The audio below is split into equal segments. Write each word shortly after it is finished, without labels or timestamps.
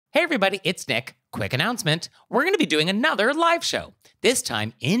Hey everybody, it's Nick. Quick announcement. We're going to be doing another live show, this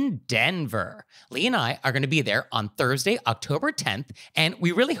time in Denver. Lee and I are going to be there on Thursday, October 10th, and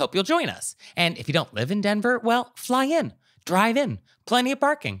we really hope you'll join us. And if you don't live in Denver, well, fly in, drive in, plenty of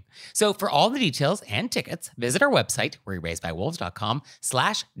parking. So for all the details and tickets, visit our website,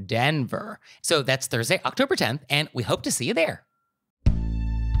 wereraisedbywolves.com/Denver. So that's Thursday, October 10th, and we hope to see you there.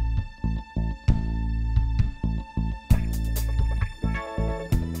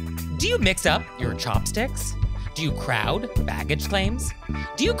 Do you mix up your chopsticks? Do you crowd baggage claims?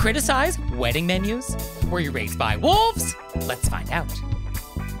 Do you criticize wedding menus? Were you raised by wolves? Let's find out. Here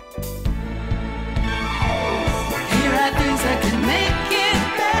are things that can make it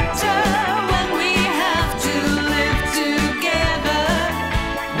better when we have to live together.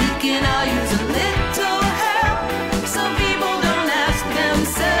 We can all use a little help. Some people don't ask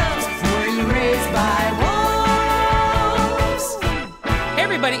themselves, were you raised by wolves? Hey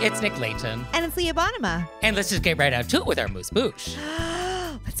everybody, it's Nick Layton. And it's Leah Bonema. And let's just get right out to it with our AMUSE-BOUCHE.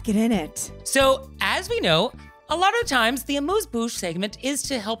 Let's get in it. So, as we know, a lot of times the AMUSE-BOUCHE segment is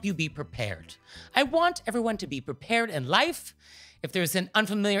to help you be prepared. I want everyone to be prepared in life. If there's an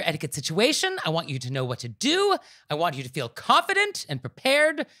unfamiliar etiquette situation, I want you to know what to do. I want you to feel confident and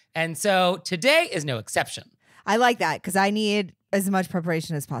prepared. And so today is no exception. I like that because I need as much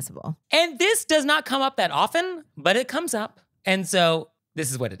preparation as possible. And this does not come up that often, but it comes up. And so this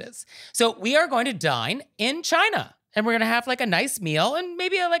is what it is. So we are going to dine in China, and we're going to have like a nice meal and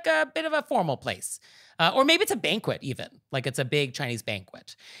maybe like a bit of a formal place. Or maybe it's a banquet even, like it's a big Chinese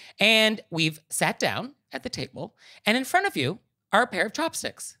banquet. And we've sat down at the table, and in front of you are a pair of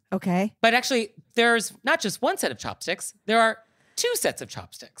chopsticks. Okay. But actually, there's not just one set of chopsticks, there are two sets of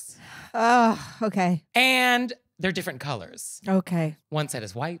chopsticks. Oh, okay. And they're different colors. Okay. One set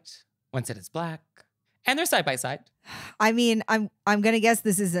is white, one set is black, and they're side by side. I mean, I'm gonna guess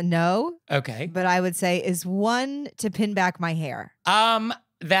this is a no. Okay. But I would say is one to pin back my hair.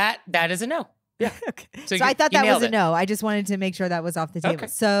 That is a no. Yeah. Okay. So I thought that was a it. no. I just wanted to make sure that was off the table. Okay.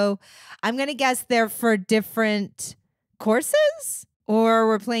 So I'm gonna guess they're for different courses, or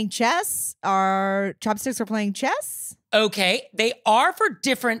we're playing chess. Our chopsticks are playing chess. Okay, they are for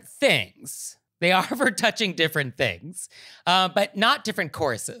different things. They are for touching different things, but not different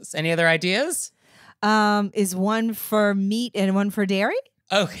courses. Any other ideas? Is one for meat and one for dairy?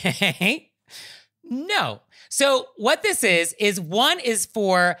 Okay. No. So what this is one is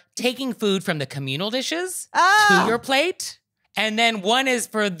for taking food from the communal dishes to your plate, and then one is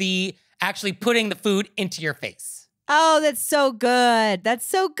for the actually putting the food into your face. Oh, that's so good. That's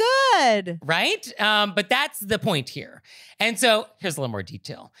so good. Right? But that's the point here. And so here's a little more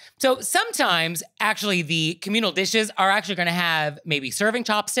detail. So sometimes actually the communal dishes are actually going to have maybe serving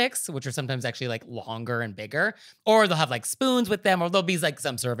chopsticks, which are sometimes actually like longer and bigger, or they'll have like spoons with them, or there'll be like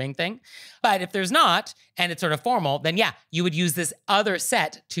some serving thing. But if there's not, and it's sort of formal, then yeah, you would use this other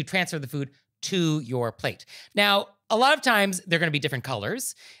set to transfer the food to your plate. Now, a lot of times they're going to be different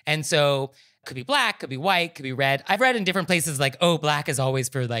colors. And so could be black, could be white, could be red. I've read in different places like, oh, black is always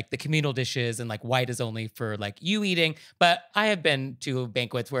for like the communal dishes and like white is only for like you eating. But I have been to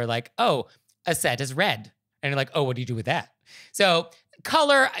banquets where like, oh, a set is red. And you're like, oh, what do you do with that? So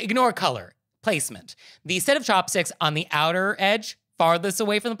color, ignore color, placement. The set of chopsticks on the outer edge, farthest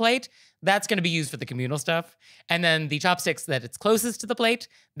away from the plate, that's going to be used for the communal stuff. And then the chopsticks that it's closest to the plate,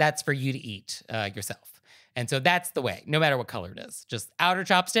 that's for you to eat yourself. And so that's the way, no matter what color it is. Just outer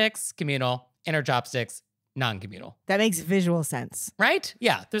chopsticks, communal, inner chopsticks, non-communal. That makes visual sense. Right?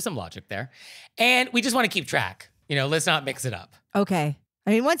 Yeah, there's some logic there. And we just want to keep track. You know, let's not mix it up. Okay. I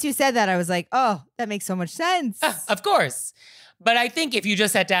mean, once you said that, I was like, oh, that makes so much sense. Of course. But I think if you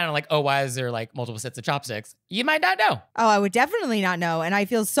just sat down and like, oh, why is there like multiple sets of chopsticks? You might not know. Oh, I would definitely not know. And I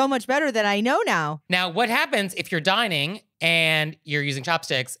feel so much better that I know now. Now, what happens if you're dining and you're using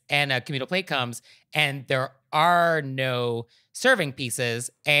chopsticks and a communal plate comes and there are no serving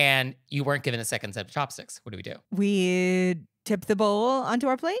pieces and you weren't given a second set of chopsticks? What do we do? We tip the bowl onto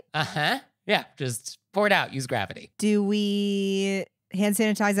our plate? Uh-huh. Yeah, just pour it out. Use gravity. Do we hand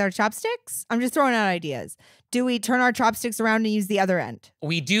sanitize our chopsticks? I'm just throwing out ideas. Do we turn our chopsticks around and use the other end?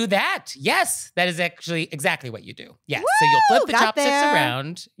 We do that. Yes, that is actually exactly what you do. Yes, Woo! So you'll flip the Got chopsticks there.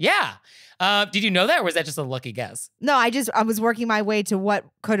 around. Yeah. Did you know that, or was that just a lucky guess? No, I was working my way to what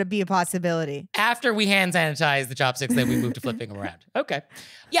could be a possibility. After we hand sanitize the chopsticks, then we move to flipping them around. Okay.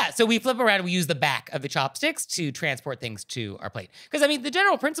 Yeah, so we flip around and we use the back of the chopsticks to transport things to our plate. Because, I mean, the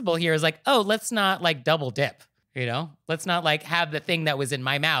general principle here is like, oh, let's not like double dip, you know? Let's not like have the thing that was in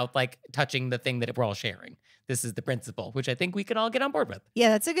my mouth like touching the thing that we're all sharing. This is the principle, which I think we can all get on board with. Yeah,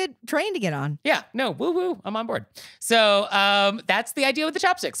 that's a good train to get on. Yeah, no, woo woo, I'm on board. So that's the idea with the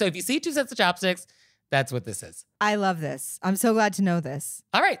chopsticks. So if you see 2 sets of chopsticks, that's what this is. I love this. I'm so glad to know this.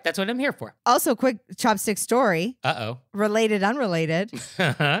 All right, that's what I'm here for. Also, quick chopstick story. Uh-oh. Related, unrelated.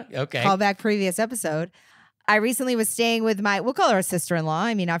 Okay. Call back previous episode. I recently was staying with we'll call her a sister-in-law.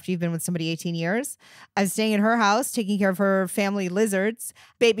 I mean, after you've been with somebody 18 years, I was staying in her house, taking care of her family lizards,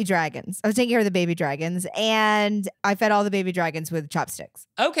 baby dragons. I was taking care of the baby dragons, and I fed all the baby dragons with chopsticks.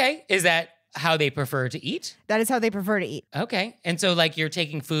 Okay, is that how they prefer to eat? That is how they prefer to eat. Okay, and so like you're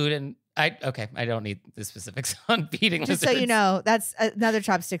taking food and I don't need the specifics on feeding Just lizards. so you know, that's another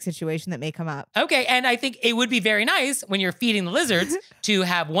chopstick situation that may come up. Okay, and I think it would be very nice when you're feeding the lizards to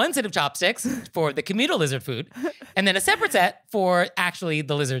have one set of chopsticks for the communal lizard food and then a separate set for actually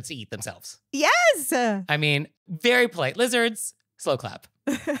the lizards to eat themselves. Yes! I mean, very polite lizards, slow clap.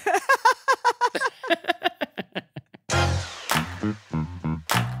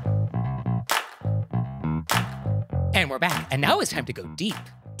 And we're back, and now it's time to go deep.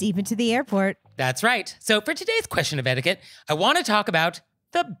 Deep into the airport. That's right. So for today's question of etiquette, I want to talk about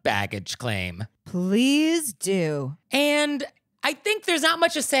the baggage claim. Please do. And I think there's not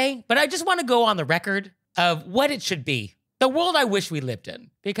much to say, but I just want to go on the record of what it should be. The world I wish we lived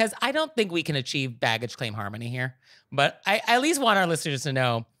in, because I don't think we can achieve baggage claim harmony here. But I at least want our listeners to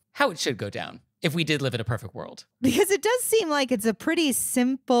know how it should go down if we did live in a perfect world. Because it does seem like it's a pretty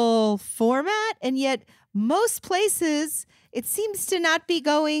simple format, and yet most places it seems to not be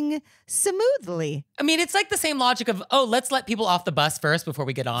going smoothly. I mean, it's like the same logic of, oh, let's let people off the bus first before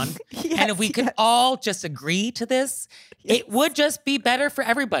we get on. Yes, and if we could all just agree to this, it would just be better for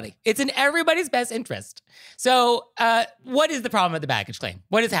everybody. It's in everybody's best interest. So what is the problem with the baggage claim?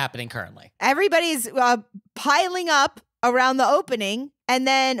 What is happening currently? Everybody's piling up around the opening, and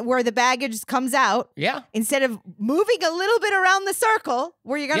then where the baggage comes out, Yeah. instead of moving a little bit around the circle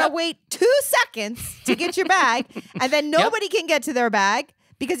where you're going to Yep. wait 2 seconds to get your bag, and then nobody can get to their bag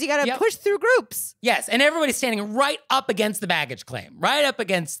because you got to Yep. push through groups. Yes, and everybody's standing right up against the baggage claim, right up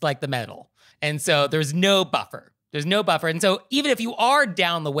against like the metal. And so there's no buffer. There's no buffer. And so even if you are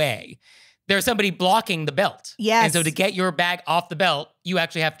down the way, there's somebody blocking the belt. Yes. And so to get your bag off the belt, you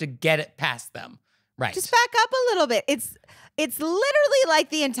actually have to get it past them. Right. Just back up a little bit. It's literally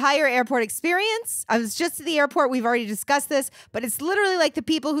like the entire airport experience. I was just at the airport. We've already discussed this, but it's literally like the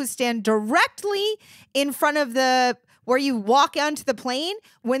people who stand directly in front of where you walk onto the plane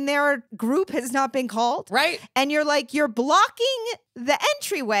when their group has not been called. Right. And you're blocking the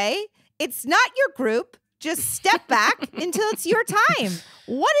entryway. It's not your group. Just step back until it's your time.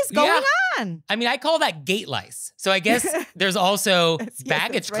 What is going on? I mean, I call that gate lice. So I guess there's also Yes,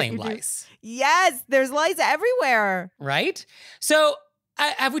 baggage that's right, claim you do. lice. Yes, there's lights everywhere. Right? So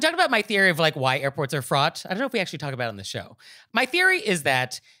have we talked about my theory of like why airports are fraught? I don't know if we actually talk about it on the show. My theory is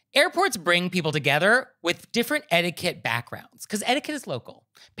that airports bring people together with different etiquette backgrounds because etiquette is local.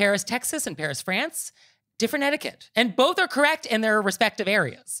 Paris, Texas and Paris, France, different etiquette. And both are correct in their respective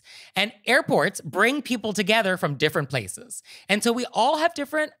areas. And airports bring people together from different places. And so we all have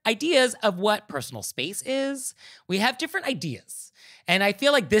different ideas of what personal space is. We have different ideas. And I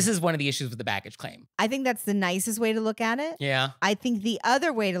feel like this is one of the issues with the baggage claim. I think that's the nicest way to look at it. Yeah. I think the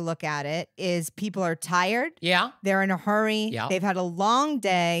other way to look at it is people are tired. Yeah. They're in a hurry. Yeah. They've had a long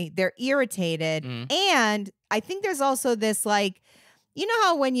day. They're irritated. And I think there's also this like, you know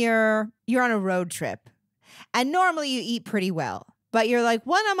how when you're on a road trip and normally you eat pretty well, but you're like,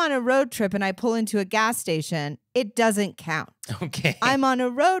 when I'm on a road trip and I pull into a gas station, it doesn't count. Okay. I'm on a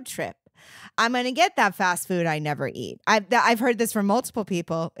road trip. I'm going to get that fast food I never eat. I've heard this from multiple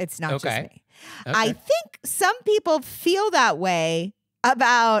people. It's not just me. Okay. I think some people feel that way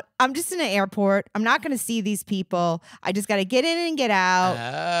about, I'm just in an airport. I'm not going to see these people. I just got to get in and get out.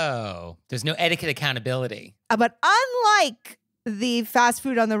 Oh, there's no etiquette accountability. But unlike the fast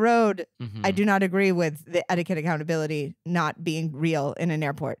food on the road, Mhm. I do not agree with the etiquette accountability not being real in an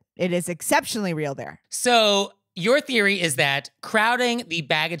airport. It is exceptionally real there. So your theory is that crowding the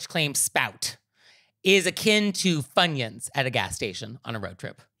baggage claim spout is akin to Funyuns at a gas station on a road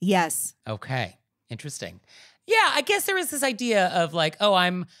trip. Yes. Okay, interesting. Yeah, I guess there is this idea of like, oh,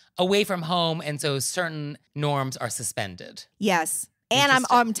 I'm away from home, and so certain norms are suspended. Yes. And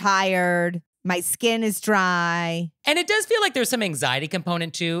Interesting. I'm tired. My skin is dry. And it does feel like there's some anxiety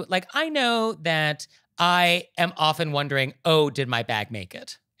component too. Like I know that I am often wondering, oh, did my bag make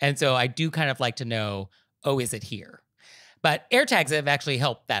it? And so I do kind of like to know, oh, is it here? But AirTags have actually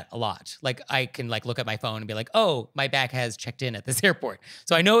helped that a lot. Like I can like look at my phone and be like, oh, my bag has checked in at this airport.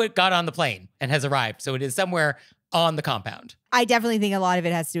 So I know it got on the plane and has arrived. So it is somewhere on the compound. I definitely think a lot of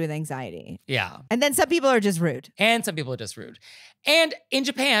it has to do with anxiety. Yeah. And then some people are just rude. And some people are just rude. And in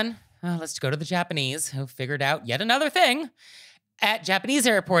Japan, let's go to the Japanese who figured out yet another thing. At Japanese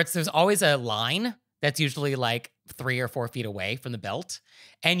airports, there's always a line that's usually like 3 or 4 feet away from the belt.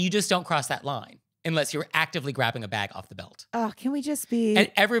 And you just don't cross that line unless you're actively grabbing a bag off the belt. Oh, can we just be...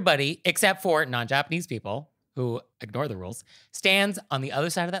 And everybody, except for non-Japanese people who ignore the rules, stands on the other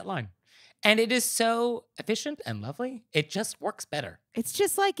side of that line. And it is so efficient and lovely. It just works better. It's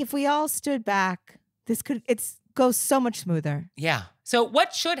just like if we all stood back, it goes so much smoother. Yeah. So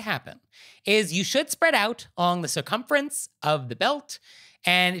what should happen is you should spread out along the circumference of the belt,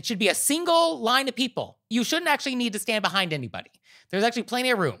 and it should be a single line of people. You shouldn't actually need to stand behind anybody. There's actually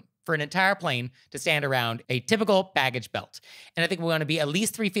plenty of room for an entire plane to stand around a typical baggage belt. And I think we want to be at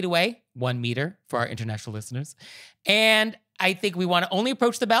least 3 feet away, 1 meter for our international listeners. And I think we want to only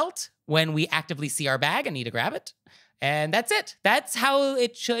approach the belt when we actively see our bag and need to grab it. And that's it. That's how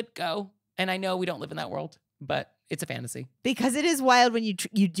it should go. And I know we don't live in that world, but it's a fantasy. Because it is wild when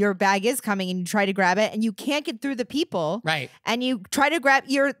your bag is coming and you try to grab it and you can't get through the people. Right. And you try to grab,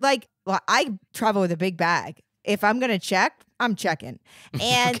 I travel with a big bag. If I'm going to check, I'm checking.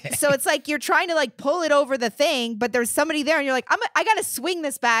 And Okay. so it's like you're trying to like pull it over the thing, but there's somebody there and you're like, I got to swing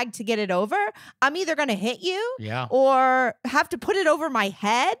this bag to get it over. I'm either going to hit you or have to put it over my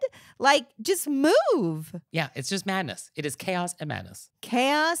head. Like, just move. Yeah, it's just madness. It is chaos and madness.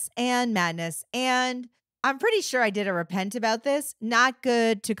 Chaos and madness. And I'm pretty sure I did a repent about this. Not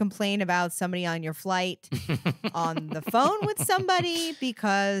good to complain about somebody on your flight on the phone with somebody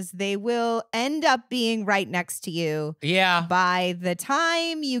because they will end up being right next to you. Yeah. By the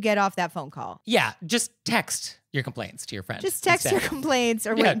time you get off that phone call. Yeah, just text your complaints to your friend. Just text your complaints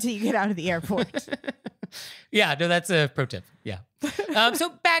or wait until you get out of the airport. Yeah, no, that's a pro tip. Yeah.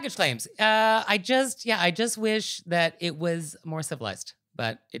 So baggage claims. I just wish that it was more civilized.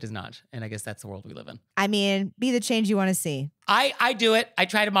 But it is not. And I guess that's the world we live in. I mean, be the change you want to see. I do it. I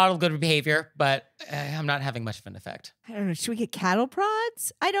try to model good behavior, but I'm not having much of an effect. I don't know. Should we get cattle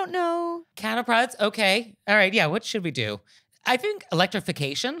prods? I don't know. Cattle prods? Okay. All right. Yeah. What should we do? I think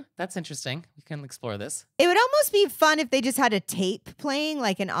electrification. That's interesting. We can explore this. It would almost be fun if they just had a tape playing,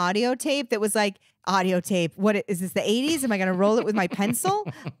 like an audio tape that was like, audio tape. What is this, the 80s? Am I going to roll it with my pencil?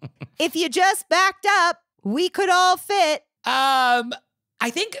 If you just backed up, we could all fit. I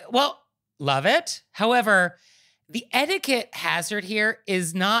think, love it. However, the etiquette hazard here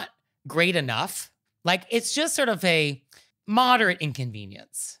is not great enough. Like, it's just sort of a moderate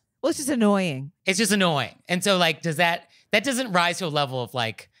inconvenience. Well, it's just annoying. It's just annoying. And so, like, that doesn't rise to a level of,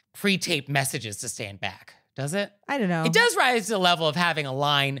 like, pre-taped messages to stand back, does it? I don't know. It does rise to the level of having a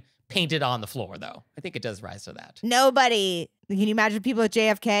line painted on the floor, though. I think it does rise to that. Nobody. Can you imagine people at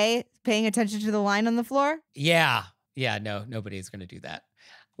JFK paying attention to the line on the floor? Yeah. Yeah, no, nobody's going to do that.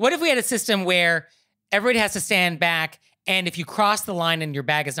 What if we had a system where everybody has to stand back, and if you cross the line and your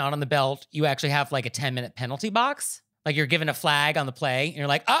bag is not on the belt, you actually have like a 10-minute penalty box? Like you're given a flag on the play, and you're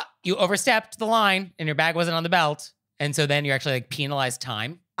like, you overstepped the line, and your bag wasn't on the belt. And so then you're actually like penalized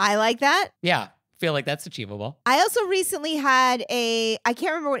time. I like that. Yeah, feel like that's achievable. I also recently had I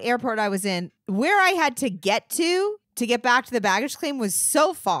can't remember what airport I was in, where I had to get back to the baggage claim was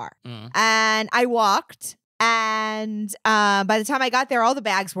so far. And I walked. And by the time I got there, all the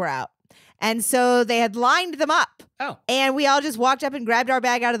bags were out. And so they had lined them up. Oh. And we all just walked up and grabbed our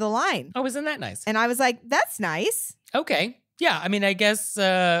bag out of the line. Oh, isn't that nice? And I was like, that's nice. Okay. Yeah. I mean, I guess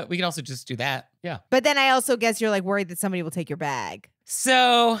we can also just do that. Yeah. But then I also guess you're like worried that somebody will take your bag.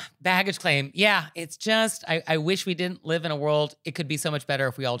 So baggage claim. Yeah. It's just, I wish we didn't live in a world. It could be so much better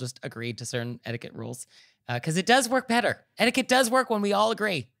if we all just agreed to certain etiquette rules. Because it does work better. Etiquette does work when we all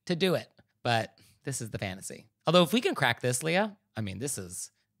agree to do it. But this is the fantasy. Although if we can crack this, Leah, I mean, this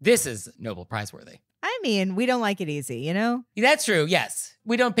is Nobel Prize worthy. I mean, we don't like it easy, you know? That's true, yes.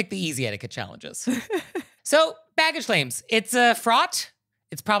 We don't pick the easy etiquette challenges. So, baggage claims. It's fraught.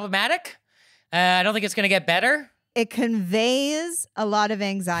 It's problematic. I don't think it's going to get better. It conveys a lot of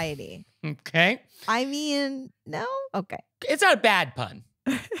anxiety. Okay. I mean, no? Okay. It's not a bad pun.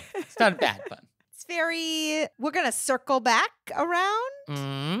 It's not a bad pun. We're going to circle back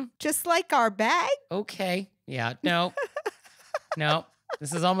around, just like our bag. Okay. Yeah. No. No.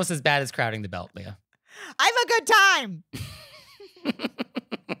 This is almost as bad as crowding the belt, Leah. I'm a good time.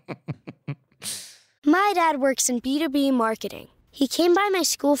 My dad works in B2B marketing. He came by my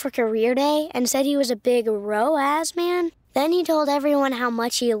school for career day and said he was a big ROAS man. Then he told everyone how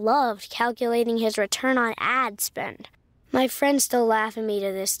much he loved calculating his return on ad spend. My friends still laugh at me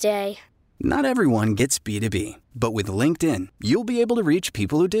to this day. Not everyone gets B2B, but with LinkedIn, you'll be able to reach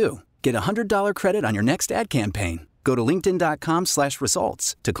people who do. Get a $100 credit on your next ad campaign. Go to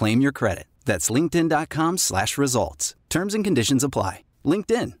linkedin.com/results to claim your credit. That's linkedin.com/results. Terms and conditions apply.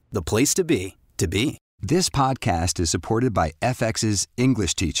 LinkedIn, the place to be, to be. This podcast is supported by FX's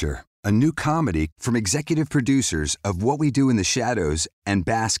English Teacher, a new comedy from executive producers of What We Do in the Shadows and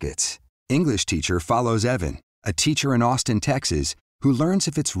Baskets. English Teacher follows Evan, a teacher in Austin, Texas, who learns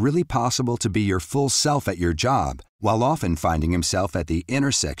if it's really possible to be your full self at your job while often finding himself at the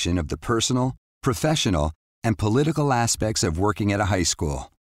intersection of the personal, professional, and political aspects of working at a high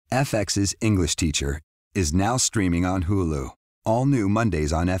school. FX's English Teacher is now streaming on Hulu. All new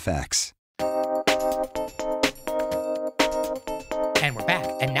Mondays on FX. And we're back.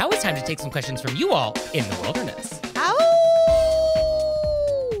 And now it's time to take some questions from you all in the wilderness. Ow!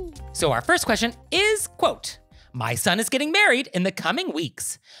 So our first question is, quote, my son is getting married in the coming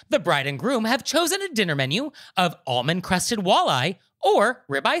weeks. The bride and groom have chosen a dinner menu of almond-crusted walleye or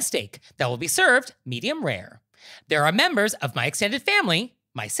ribeye steak that will be served medium rare. There are members of my extended family,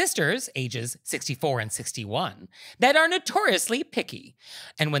 my sisters, ages 64 and 61, that are notoriously picky.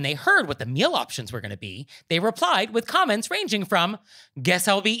 And when they heard what the meal options were going to be, they replied with comments ranging from, guess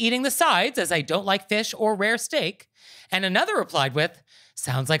I'll be eating the sides as I don't like fish or rare steak. And another replied with,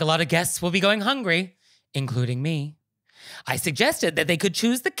 sounds like a lot of guests will be going hungry, including me. I suggested that they could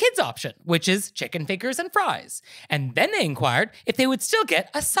choose the kids option, which is chicken fingers and fries. And then they inquired if they would still get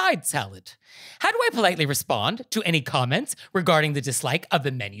a side salad. How do I politely respond to any comments regarding the dislike of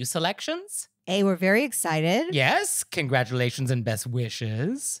the menu selections? A, we're very excited. Yes, congratulations and best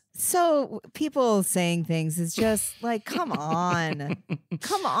wishes. So people saying things is just like, come on.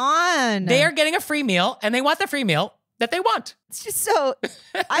 Come on. They are getting a free meal and they want the free meal that they want. It's just so,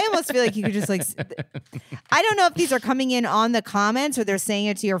 I almost feel like you could just like, I don't know if these are coming in on the comments or they're saying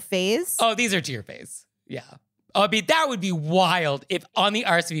it to your face. Oh, these are to your face. Yeah. I mean, that would be wild if on the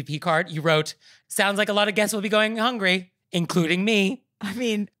RSVP card you wrote, sounds like a lot of guests will be going hungry, including me. I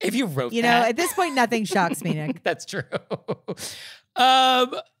mean, if you wrote you that. know, at this point, nothing shocks me, Nick. That's true.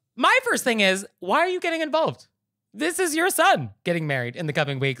 My first thing is, why are you getting involved? This is your son getting married in the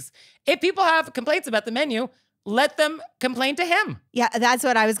coming weeks. If people have complaints about the menu, let them complain to him. Yeah, that's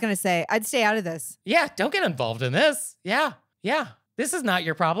what I was going to say. I'd stay out of this. Yeah, don't get involved in this. Yeah. This is not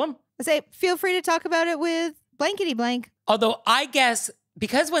your problem. I say, feel free to talk about it with blankety blank. Although I guess,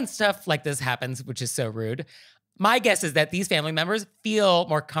 because when stuff like this happens, which is so rude, my guess is that these family members feel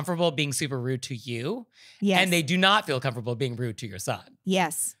more comfortable being super rude to you. Yes. And they do not feel comfortable being rude to your son.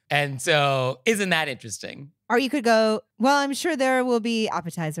 Yes. And so isn't that interesting? Or you could go, well, I'm sure there will be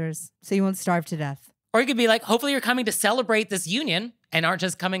appetizers, so you won't starve to death. Or you could be like, hopefully you're coming to celebrate this union and aren't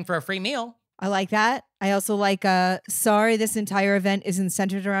just coming for a free meal. I like that. I also like, sorry, this entire event isn't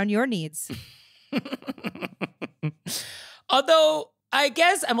centered around your needs. Although, I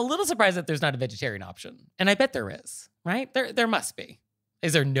guess I'm a little surprised that there's not a vegetarian option. And I bet there is, right? There must be.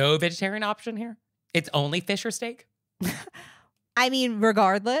 Is there no vegetarian option here? It's only fish or steak? I mean,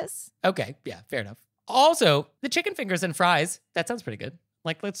 regardless. Okay, yeah, fair enough. Also, the chicken fingers and fries, that sounds pretty good.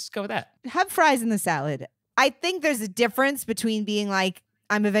 Like, let's go with that. Have fries in the salad. I think there's a difference between being like,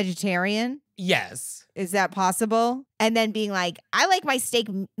 I'm a vegetarian. Yes. Is that possible? And then being like, I like my steak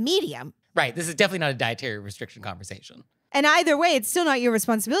medium. Right. This is definitely not a dietary restriction conversation. And either way, it's still not your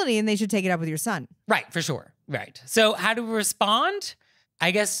responsibility and they should take it up with your son. Right, for sure. Right. So how do we respond? I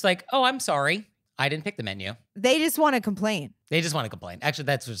guess like, oh, I'm sorry. I didn't pick the menu. They just want to complain. They just want to complain. Actually,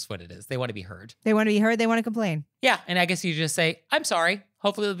 that's just what it is. They want to be heard. They want to be heard. They want to complain. Yeah. And I guess you just say, I'm sorry.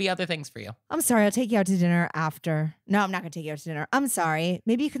 Hopefully there'll be other things for you. I'm sorry. I'll take you out to dinner after. No, I'm not going to take you out to dinner. I'm sorry.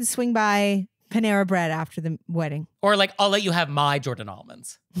 Maybe you can swing by Panera Bread after the wedding. Or like, I'll let you have my Jordan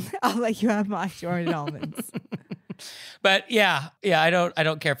almonds. I'll let you have my Jordan almonds. But yeah, I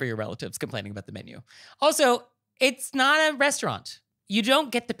don't care for your relatives complaining about the menu. Also, it's not a restaurant. You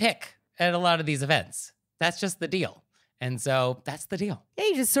don't get to pick at a lot of these events. That's just the deal. And so that's the deal. Yeah,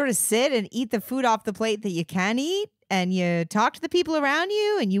 you just sort of sit and eat the food off the plate that you can eat, and you talk to the people around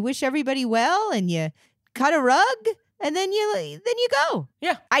you, and you wish everybody well, and you cut a rug, and then you go.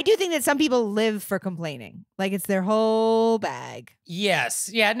 Yeah. I do think that some people live for complaining. Like it's their whole bag. Yes.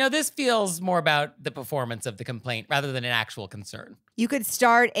 Yeah, no, this feels more about the performance of the complaint rather than an actual concern. You could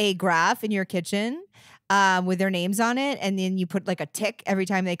start a graph in your kitchen with their names on it, and then you put like a tick every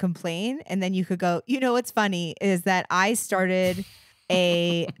time they complain, and then you could go, you know what's funny is that I started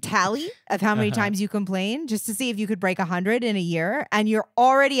a tally of how many times you complain just to see if you could break 100 in a year, and you're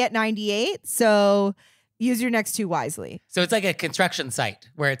already at 98, so use your next two wisely. So it's like a construction site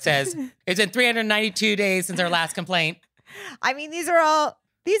where it says, it's been 392 days since our last complaint. I mean, these are all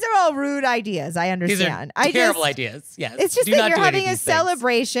These are all rude ideas. I understand. These are terrible ideas. Yes. It's just Do that not you're do any having of a these things.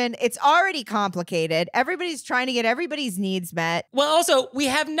 celebration. It's already complicated. Everybody's trying to get everybody's needs met. Well, also, we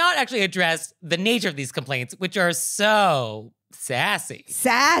have not actually addressed the nature of these complaints, which are so sassy.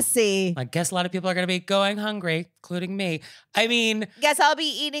 Sassy. I guess a lot of people are going to be going hungry, including me. I mean, Guess I'll be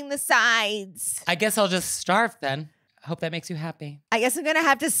eating the sides. I guess I'll just starve then. I hope that makes you happy. I guess I'm going to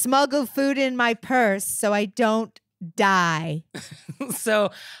have to smuggle food in my purse so I don't die.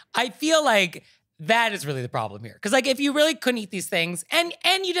 So I feel like that is really the problem here. Because like if you really couldn't eat these things and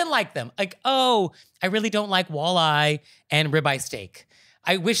you didn't like them, like, oh, I really don't like walleye and ribeye steak.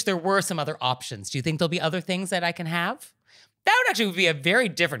 I wish there were some other options. Do you think there'll be other things that I can have? That would actually be a very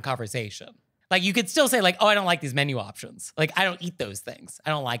different conversation. Like you could still say like, oh, I don't like these menu options. Like I don't eat those things.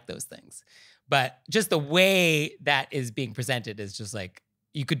 I don't like those things. But just the way that is being presented is just like,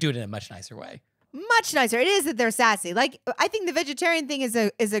 you could do it in a much nicer way. Much nicer. It is that they're sassy. Like, I think the vegetarian thing is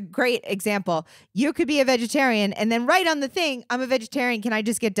a great example. You could be a vegetarian and then right on the thing, I'm a vegetarian. Can I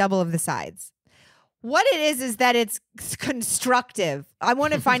just get double of the sides? What it is that it's constructive. I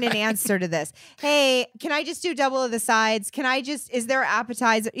want to find an answer to this. Hey, can I just do double of the sides? Is there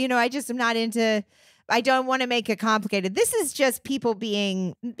appetizer? You know, I don't want to make it complicated. This is just people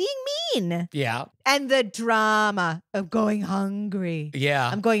being mean. Yeah. And the drama of going hungry. Yeah.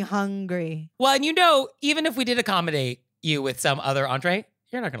 I'm going hungry. Well, and you know, even if we did accommodate you with some other entree,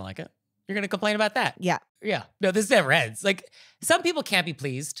 you're not going to like it. You're going to complain about that. Yeah. Yeah. No, this never ends. Like some people can't be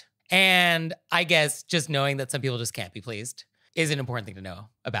pleased. And I guess just knowing that some people just can't be pleased is an important thing to know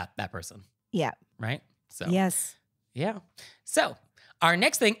about that person. Yeah. Right? So, Yes. yeah. So our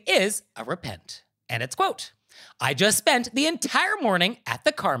next thing is a repent. And it's quote, I just spent the entire morning at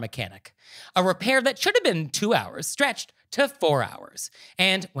the car mechanic. A repair that should have been 2 hours stretched to 4 hours.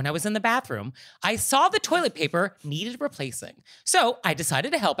 And when I was in the bathroom, I saw the toilet paper needed replacing. So I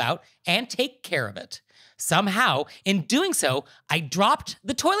decided to help out and take care of it. Somehow, in doing so, I dropped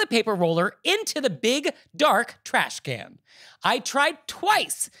the toilet paper roller into the big, dark trash can. I tried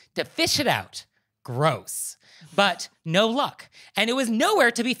twice to fish it out. Gross. But no luck. And it was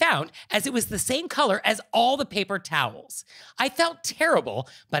nowhere to be found as it was the same color as all the paper towels. I felt terrible,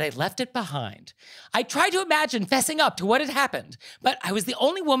 but I left it behind. I tried to imagine fessing up to what had happened, but I was the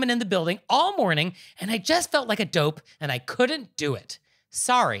only woman in the building all morning and I just felt like a dope and I couldn't do it.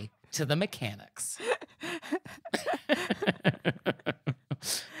 Sorry to the mechanics.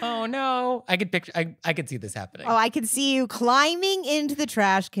 Oh no. I could picture I could see this happening. Oh, I can see you climbing into the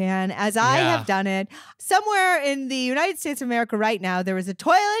trash can as I have done it. Somewhere in the United States of America right now, there was a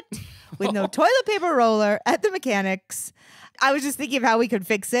toilet with no toilet paper roller at the mechanics. I was just thinking of how we could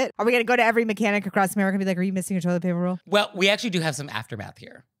fix it. Are we going to go to every mechanic across America and be like, are you missing a toilet paper roll? Well, we actually do have some aftermath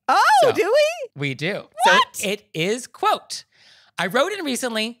here. Oh, So- do we? We do. What? So it is, quote, I wrote in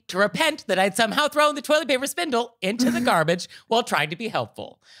recently to repent that I'd somehow thrown the toilet paper spindle into the garbage while trying to be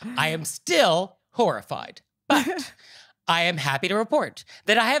helpful. I am still horrified, but I am happy to report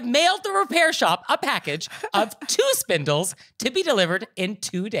that I have mailed the repair shop a package of 2 spindles to be delivered in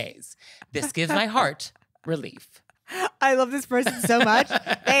 2 days. This gives my heart relief. I love this person so much.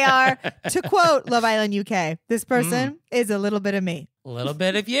 They are, to quote Love Island UK, this person is a little bit of me. A little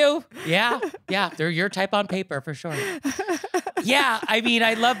bit of you. Yeah. Yeah. They're your type on paper for sure. Yeah. I mean,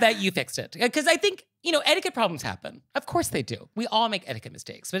 I love that you fixed it because I think, you know, etiquette problems happen. Of course they do. We all make etiquette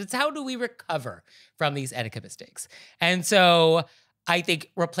mistakes, but it's how do we recover from these etiquette mistakes? And so I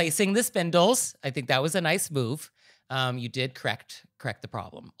think replacing the spindles, I think that was a nice move. You did correct the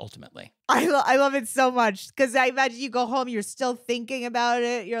problem ultimately. I love it so much because I imagine you go home, you're still thinking about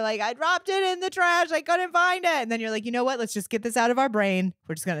it. You're like, I dropped it in the trash. I couldn't find it. And then you're like, you know what? Let's just get this out of our brain.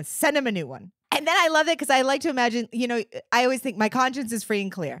 We're just going to send him a new one. And then I love it because I like to imagine, you know, I always think my conscience is free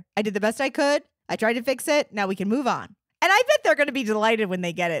and clear. I did the best I could. I tried to fix it. Now we can move on. And I bet they're going to be delighted when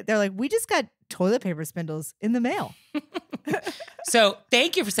they get it. They're like, we just got toilet paper spindles in the mail. So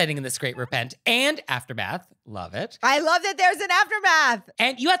thank you for sending in this great repent and aftermath. Love it. I love that there's an aftermath.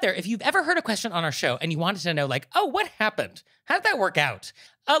 And you out there, if you've ever heard a question on our show and you wanted to know like, oh, what happened? How did that work out?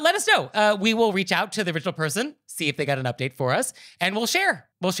 Let us know. We will reach out to the original person, see if they got an update for us, and we'll share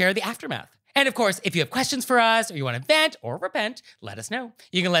the aftermath. And of course, if you have questions for us or you want to vent or repent, let us know.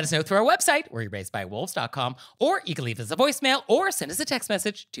 You can let us know through our website, wereyourbaisedbywolves.com, or you can leave us a voicemail or send us a text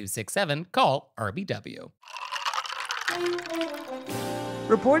message, 267-CALL-RBW.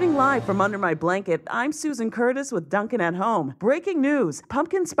 Reporting live from under my blanket, I'm Susan Curtis with Dunkin' at Home. Breaking news,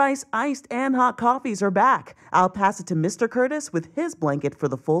 pumpkin spice iced and hot coffees are back. I'll pass it to Mr. Curtis with his blanket for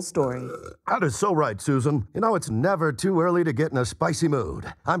the full story. That is so right, Susan. You know, it's never too early to get in a spicy mood.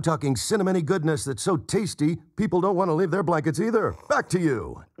 I'm talking cinnamony goodness that's so tasty, people don't want to leave their blankets either. Back to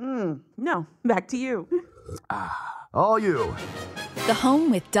you. No, back to you. All you. The home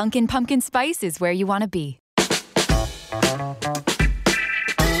with Dunkin' Pumpkin Spice is where you want to be.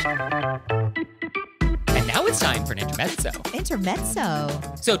 And now it's time for an intermezzo. Intermezzo.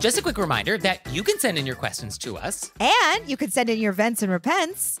 So just a quick reminder that you can send in your questions to us. And you could send in your vents and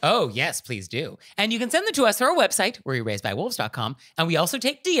repents. Oh, yes, please do. And you can send them to us through our website, wereraisedbywolves.com. And we also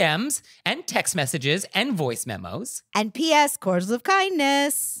take DMs and text messages and voice memos. And P.S. Cordials of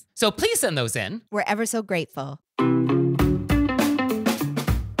Kindness. So please send those in. We're ever so grateful.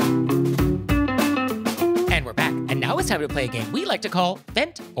 And we're back. And now it's time to play a game we like to call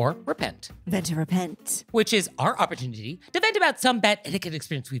Vent or Repent, Vent or repent. which is our opportunity to vent about some bad etiquette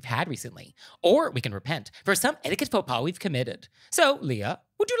experience we've had recently. Or we can repent for some etiquette faux pas we've committed. So, Leah,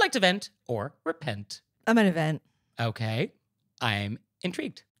 would you like to vent or repent? I'm going to vent. Okay, I'm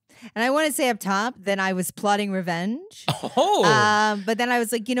intrigued. And I want to say up top that I was plotting revenge. Oh. But then I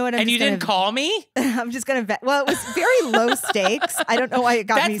was like, you know what? And you didn't call me? I'm just going to vent. Well, it was very low stakes. I don't know why it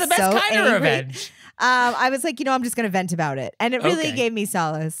got me so That's the best kind angry. of revenge. I was like, you know, I'm just going to vent about it. And it really Okay. gave me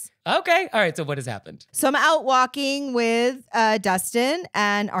solace. Okay, all right, so what has happened? So I'm out walking with Dustin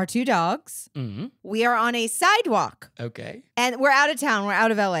and our two dogs. Mm-hmm. We are on a sidewalk. Okay. And we're out of town. We're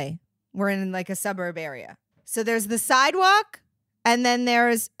out of LA. We're in like a suburb area. So there's the sidewalk, and then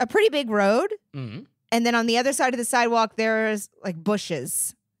there's a pretty big road. Mm-hmm. And then on the other side of the sidewalk, there's like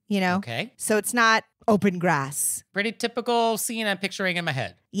bushes, you know? Okay. So it's not open grass. Pretty typical scene I'm picturing in my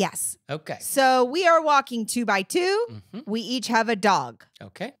head. Yes. Okay. So we are walking 2 by 2. Mm-hmm. We each have a dog.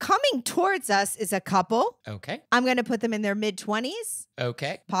 Okay. Coming towards us is a couple. Okay. I'm going to put them in their mid-20s,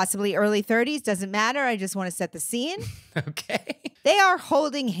 Okay. possibly early 30s. Doesn't matter. I just want to set the scene. Okay. They are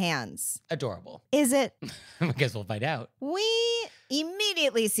holding hands. Adorable. Is it? I guess we'll find out. We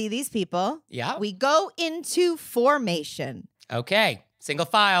immediately see these people. Yeah. We go into formation. Okay. Single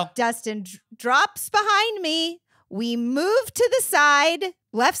file. Dustin drops behind me. We move to the side,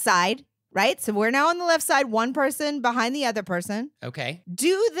 left side, right? So we're now on the left side, one person behind the other person. Okay.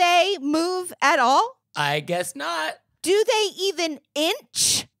 Do they move at all? I guess not. Do they even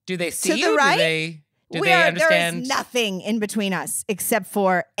inch? Do they see To the you? right? Do they understand? There is nothing in between us except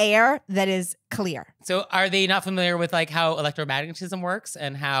for air that is clear. So are they not familiar with like how electromagnetism works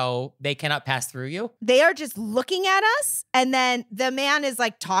and how they cannot pass through you? They are just looking at us. And then the man is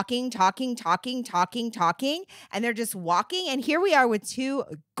like talking. And they're just walking. And here we are with 2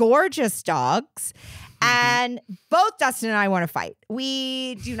 gorgeous dogs. And both Dustin and I want to fight.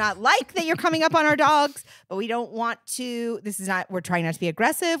 We do not like that you're coming up on our dogs, but we don't want to. We're trying not to be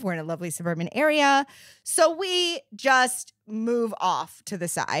aggressive. We're in a lovely suburban area. So we just move off to the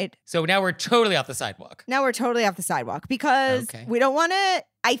side. So now we're totally off the sidewalk. Now we're totally off the sidewalk because Okay. we don't want to.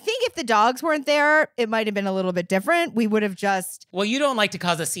 I think if the dogs weren't there, it might have been a little bit different. We would have just. Well, you don't like to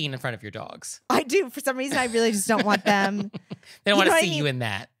cause a scene in front of your dogs. I do. For some reason, I really just don't want them. They don't want know to what I see mean? you in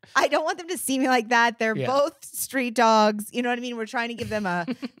that. I don't want them to see me like that. They're Yeah. both street dogs. You know what I mean? We're trying to give them a.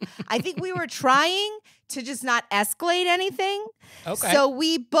 I think we were trying to just not escalate anything. Okay. So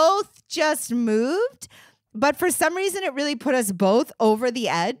we both just moved. But for some reason, it really put us both over the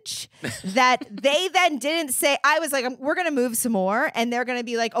edge that they then didn't say, I was like, we're going to move some more. And they're going to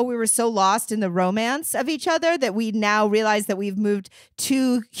be like, oh, we were so lost in the romance of each other that we now realize that we've moved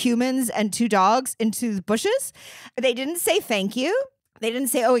 2 humans and 2 dogs into the bushes. They didn't say thank you. They didn't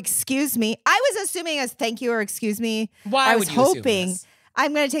say, oh, excuse me. I was assuming as thank you or excuse me. Why I was would you assume hoping. this?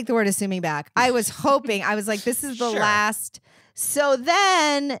 I'm going to take the word assuming back. I was hoping. I was like, this is the Sure. last. So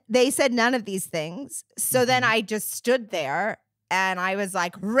then they said none of these things. So then I just stood there and I was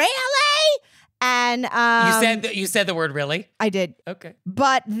like, really? And You said the word really? I did. Okay.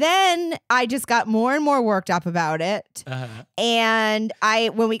 But then I just got more and more worked up about it. Uh-huh. And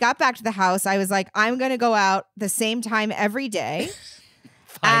when we got back to the house, I was like, I'm going to go out the same time every day.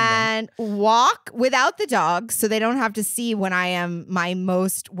 Find them. And walk without the dogs so they don't have to see when I am my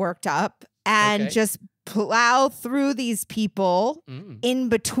most worked up and Okay. just plow through these people in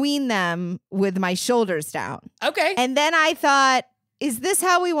between them with my shoulders down. Okay. And then I thought, is this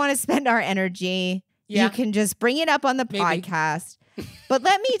how we want to spend our energy? Yeah. You can just bring it up on the Maybe. podcast. But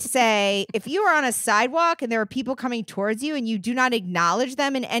let me say, if you are on a sidewalk and there are people coming towards you and you do not acknowledge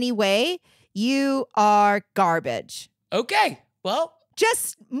them in any way, you are garbage. Okay. Well,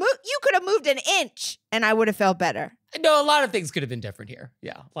 Just move. You could have moved an inch and I would have felt better. No, a lot of things could have been different here.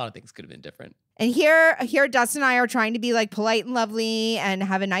 Yeah, a lot of things could have been different. And here, Dustin and I are trying to be like polite and lovely and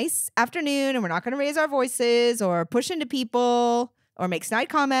have a nice afternoon, and we're not going to raise our voices or push into people or make snide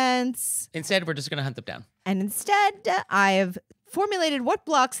comments. Instead, we're just going to hunt them down. And instead, I've formulated what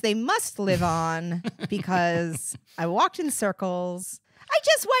blocks they must live on because I walked in circles.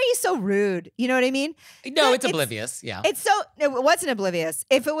 Why are you so rude? You know what I mean? No, it's oblivious. Yeah. It wasn't oblivious.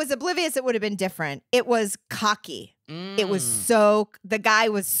 If it was oblivious, it would have been different. It was cocky. It was the guy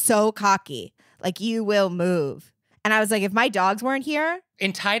was so cocky. Like, you will move. And I was like, if my dogs weren't here.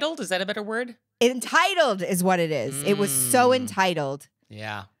 Entitled? Is that a better word? Entitled is what it is. It was so entitled.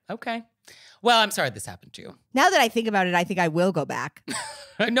 Yeah. Okay. Well, I'm sorry this happened to you. Now that I think about it, I think I will go back.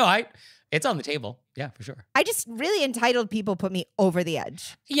 No, it's on the table. Yeah, for sure. I just really entitled people put me over the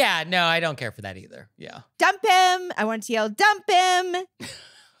edge. Yeah, no, I don't care for that either. Yeah. Dump him. I want to yell, dump him.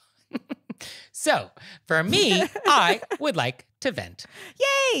 So, for me, I would like to vent.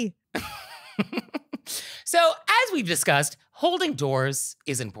 Yay. So, as we've discussed, holding doors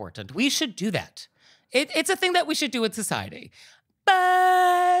is important. We should do that. It's a thing that we should do in society.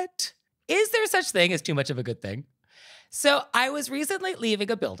 But is there such thing as too much of a good thing? So I was recently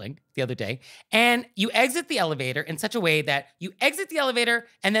leaving a building the other day, and you exit the elevator in such a way that you exit the elevator,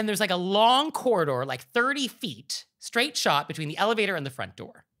 and then there's like a long corridor, like 30 feet, straight shot between the elevator and the front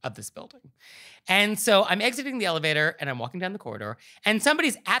door of this building. And so I'm exiting the elevator, and I'm walking down the corridor, and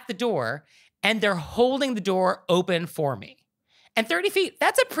somebody's at the door, and they're holding the door open for me. And 30 feet,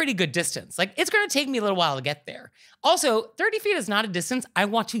 that's a pretty good distance. Like, it's gonna take me a little while to get there. Also, 30 feet is not a distance I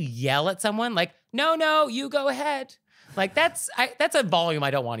want to yell at someone like, no, you go ahead. Like, that's a volume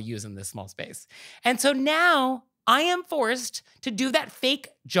I don't want to use in this small space. And so now I am forced to do that fake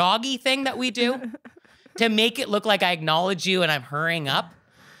joggy thing that we do to make it look like I acknowledge you and I'm hurrying up.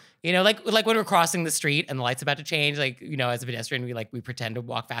 You know, like when we're crossing the street and the light's about to change, like, you know, as a pedestrian, we pretend to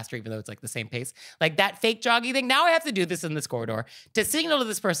walk faster even though it's like the same pace. Like that fake joggy thing. Now I have to do this in this corridor to signal to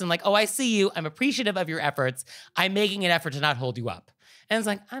this person like, oh, I see you. I'm appreciative of your efforts. I'm making an effort to not hold you up. And it's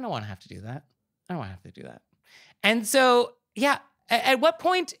like, I don't want to have to do that. I don't want to have to do that. And so, yeah, at what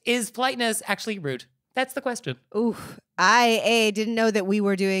point is politeness actually rude? That's the question. Ooh, I didn't know that we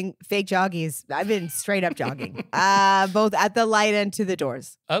were doing fake joggies. I've been straight up jogging, both at the light and to the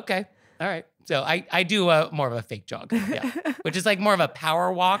doors. Okay. All right. So I do more of a fake jog, yeah, which is like more of a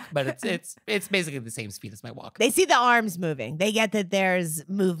power walk, but it's basically the same speed as my walk. They see the arms moving. They get that there's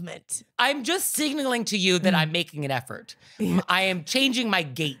movement. I'm just signaling to you that I'm making an effort. I am changing my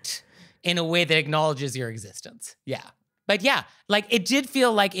gait in a way that acknowledges your existence. Yeah. But yeah, like it did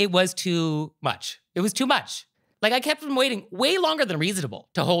feel like it was too much. It was too much. Like I kept him waiting way longer than reasonable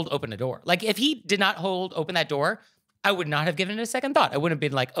to hold open a door. Like if he did not hold open that door, I would not have given it a second thought. I wouldn't have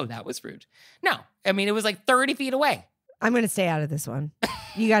been like, oh, that was rude. No, I mean, it was like 30 feet away. I'm going to stay out of this one.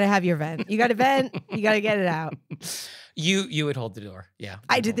 You got to have your vent. You got to vent. You got to get it out. You would hold the door. Yeah.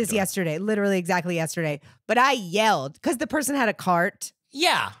 I did this yesterday, literally exactly yesterday. But I yelled because the person had a cart.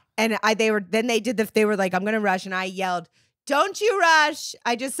 Yeah. And they were like, I'm going to rush. And I yelled, don't you rush.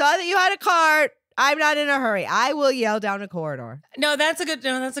 I just saw that you had a cart. I'm not in a hurry. I will yell down a corridor. No, that's a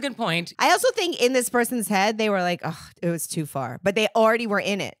good point. I also think in this person's head, they were like, oh, it was too far. But they already were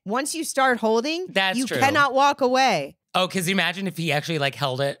in it. Once you start holding, you cannot walk away. Oh, because imagine if he actually like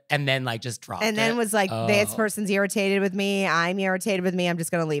held it and then like just dropped it. And then was like, this person's irritated with me. I'm irritated with me. I'm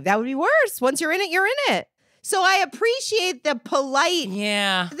just going to leave. That would be worse. Once you're in it, you're in it. So I appreciate the polite.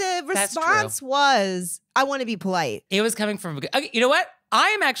 Yeah. The response was, I want to be polite. It was coming from, okay, you know what? I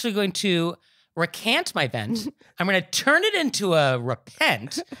am actually going to recant my vent. I'm going to turn it into a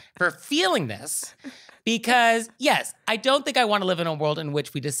repent for feeling this because, yes, I don't think I want to live in a world in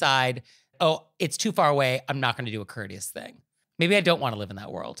which we decide, oh, it's too far away. I'm not going to do a courteous thing. Maybe I don't want to live in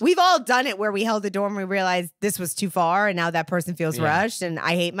that world. We've all done it where we held the door and we realized this was too far and now that person feels rushed and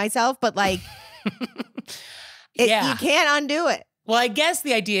I hate myself. But like, you can't undo it. Well, I guess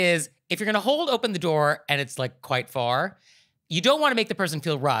the idea is if you're going to hold open the door and it's like quite far, you don't want to make the person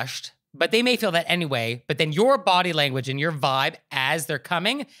feel rushed. But they may feel that anyway, but then your body language and your vibe as they're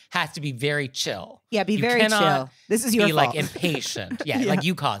coming has to be very chill. Yeah, be very chill. This is your fault. Like impatient. Yeah, like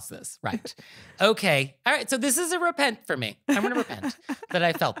you caused this. Right. Okay. All right. So this is a repent for me. I'm going to repent that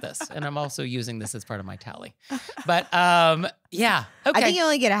I felt this. And I'm also using this as part of my tally. But yeah. Okay. I think you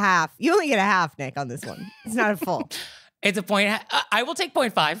only get a half. You only get a half, Nick, on this one. It's not a full. It's a point. I will take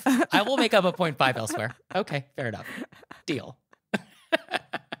 0.5. I will make up a 0.5 elsewhere. Okay. Fair enough. Deal.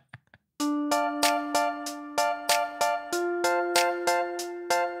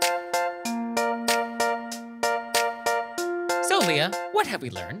 So, Leah, what have we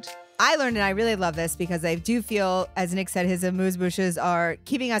learned? I learned, and I really love this because I do feel, as Nick said, his amuse-bouches are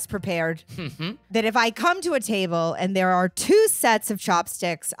keeping us prepared. That if I come to a table and there are 2 sets of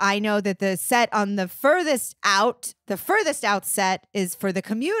chopsticks, I know that the set on the furthest out set is for the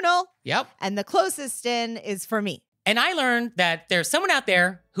communal. Yep. And the closest in is for me. And I learned that there's someone out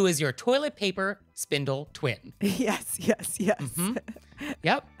there who is your toilet paper spindle twin. Yes. Yep.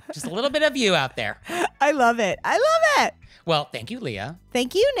 Just a little bit of you out there. I love it. Well, thank you, Leah.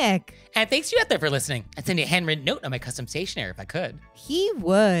 Thank you, Nick. And thanks to you out there for listening. I'd send you a handwritten note on my custom stationery if I could. He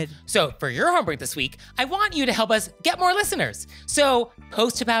would. So for your homework this week, I want you to help us get more listeners. So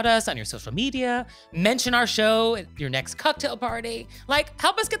post about us on your social media, mention our show at your next cocktail party.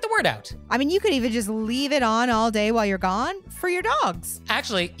 Help us get the word out. I mean, you could even just leave it on all day while you're gone for your dogs.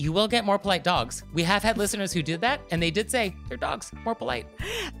 Actually, you will get more polite dogs. We have had listeners who did that, and they did say their dogs more polite.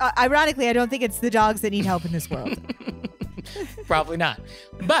 Ironically, I don't think it's the dogs that need help in this world. Probably not.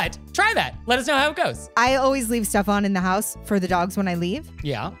 But try that. Let us know how it goes. I always leave stuff on in the house for the dogs when I leave.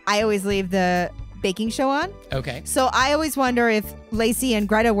 Yeah. I always leave the baking show on. Okay. So I always wonder if Lacey and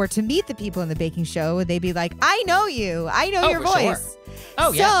Greta were to meet the people in the baking show, would they be like, I know you. I know your voice. Sure.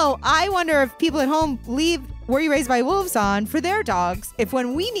 Oh, yeah. So I wonder if people at home leave Were You Raised by Wolves on for their dogs. If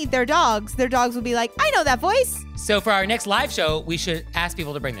when we meet their dogs will be like, I know that voice. So for our next live show, we should ask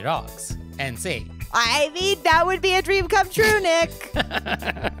people to bring their dogs and see. I mean, that would be a dream come true, Nick.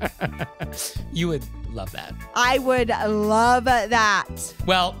 You would love that. I would love that.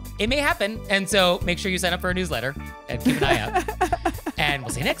 Well, it may happen. And so make sure you sign up for our newsletter and keep an eye out. And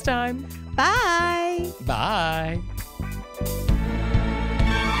we'll see you next time. Bye. Bye.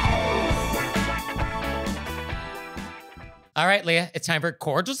 All right, Leah, it's time for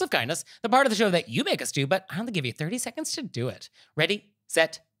Cordials of Kindness, the part of the show that you make us do, but I only give you 30 seconds to do it. Ready,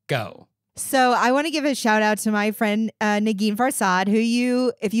 set, go. So I want to give a shout out to my friend Nagin Farsad,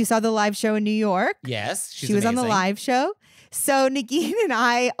 who if you saw the live show in New York. Yes, she was on the live show. So Nagin and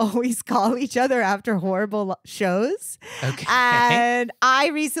I always call each other after horrible shows. Okay. And I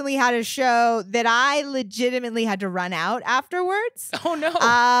recently had a show that I legitimately had to run out afterwards. Oh, no.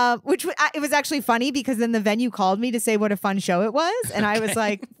 It was actually funny because then the venue called me to say what a fun show it was. And I was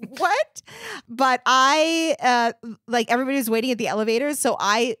like, what? But everybody was waiting at the elevators. So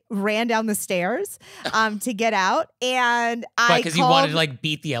I ran down the stairs to get out. And because you wanted to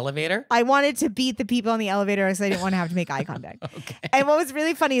beat the elevator? I wanted to beat the people on the elevator because I didn't want to have to make eye contact. Okay. And what was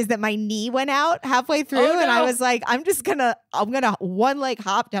really funny is that my knee went out halfway through, Oh, no. and I was like, I'm gonna one leg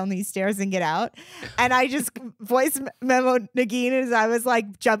hop down these stairs and get out. And I just voice memo Nagin as I was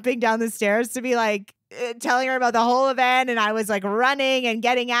jumping down the stairs to be telling her about the whole event, and I was running and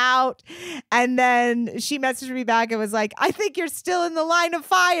getting out. And then she messaged me back and was like, I think you're still in the line of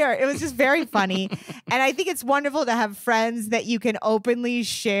fire. It was just very funny. And I think it's wonderful to have friends that you can openly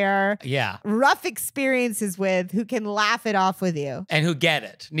share rough experiences with, who can laugh it off with you. And who get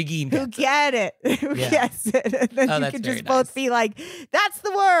it. Nagin Who get it. Who gets it. And then you can just both be like, that's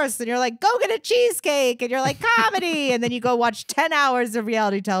the worst. And you're like, go get a cheesecake. And you're like, comedy. And then you go watch 10 hours of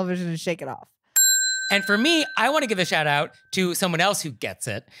reality television and shake it off. And for me, I want to give a shout out to someone else who gets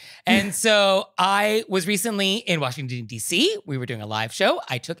it. And so I was recently in Washington, D.C. We were doing a live show.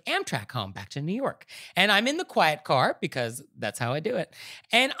 I took Amtrak home back to New York. And I'm in the quiet car because that's how I do it.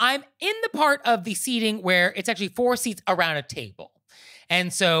 And I'm in the part of the seating where it's actually 4 seats around a table.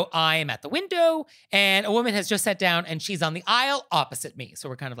 And so I am at the window, and a woman has just sat down, and she's on the aisle opposite me. So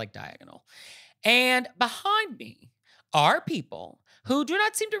we're kind of diagonal. And behind me are people who do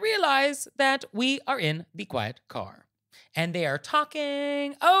not seem to realize that we are in the quiet car. And they are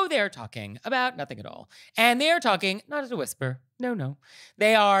talking, they are talking about nothing at all. And they are talking, not at a whisper, no.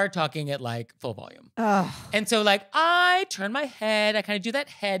 They are talking at full volume. And so I turn my head, I kind of do that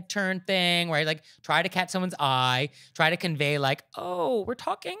head turn thing where I try to catch someone's eye, try to convey oh, we're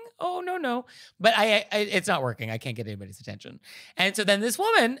talking? Oh, no. But it's not working. I can't get anybody's attention. And so then this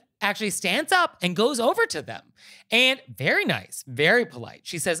woman actually stands up and goes over to them. And very nice, very polite.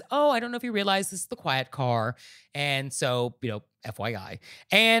 She says, I don't know if you realize this is the quiet car. And so, FYI.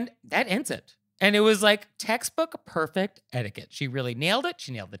 And that ends it. And it was textbook perfect etiquette. She really nailed it.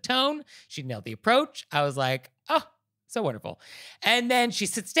 She nailed the tone. She nailed the approach. I was like, oh, so wonderful. And then she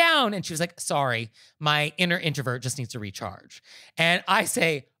sits down and she was like, sorry, my inner introvert just needs to recharge. And I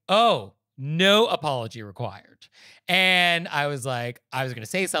say, oh, no apology required. And I was like, I was going to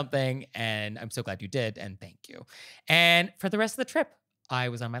say something, and I'm so glad you did, and thank you. And for the rest of the trip, I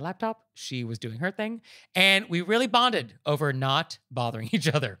was on my laptop, she was doing her thing, and we really bonded over not bothering each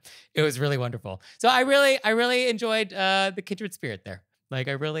other. It was really wonderful. So I really enjoyed the kindred spirit there. Like,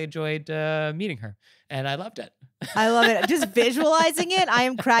 I really enjoyed meeting her, and I loved it. I love it. Just visualizing it, I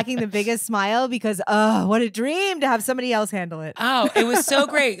am cracking the biggest smile because, what a dream to have somebody else handle it. Oh, it was so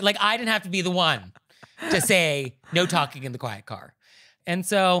great. Like, I didn't have to be the one to say no talking in the quiet car. And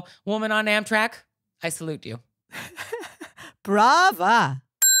so, woman on Amtrak, I salute you. Brava.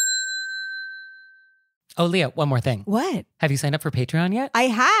 Oh, Leah, one more thing. What? Have you signed up for Patreon yet? I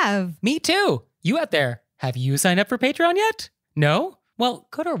have. Me too. You out there, have you signed up for Patreon yet? No? Well,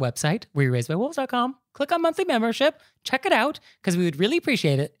 go to our website, wereraisedbywolves.com, click on monthly membership, check it out, because we would really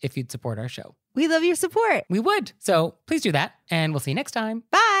appreciate it if you'd support our show. We love your support. We would. So please do that, and we'll see you next time.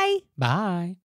 Bye. Bye.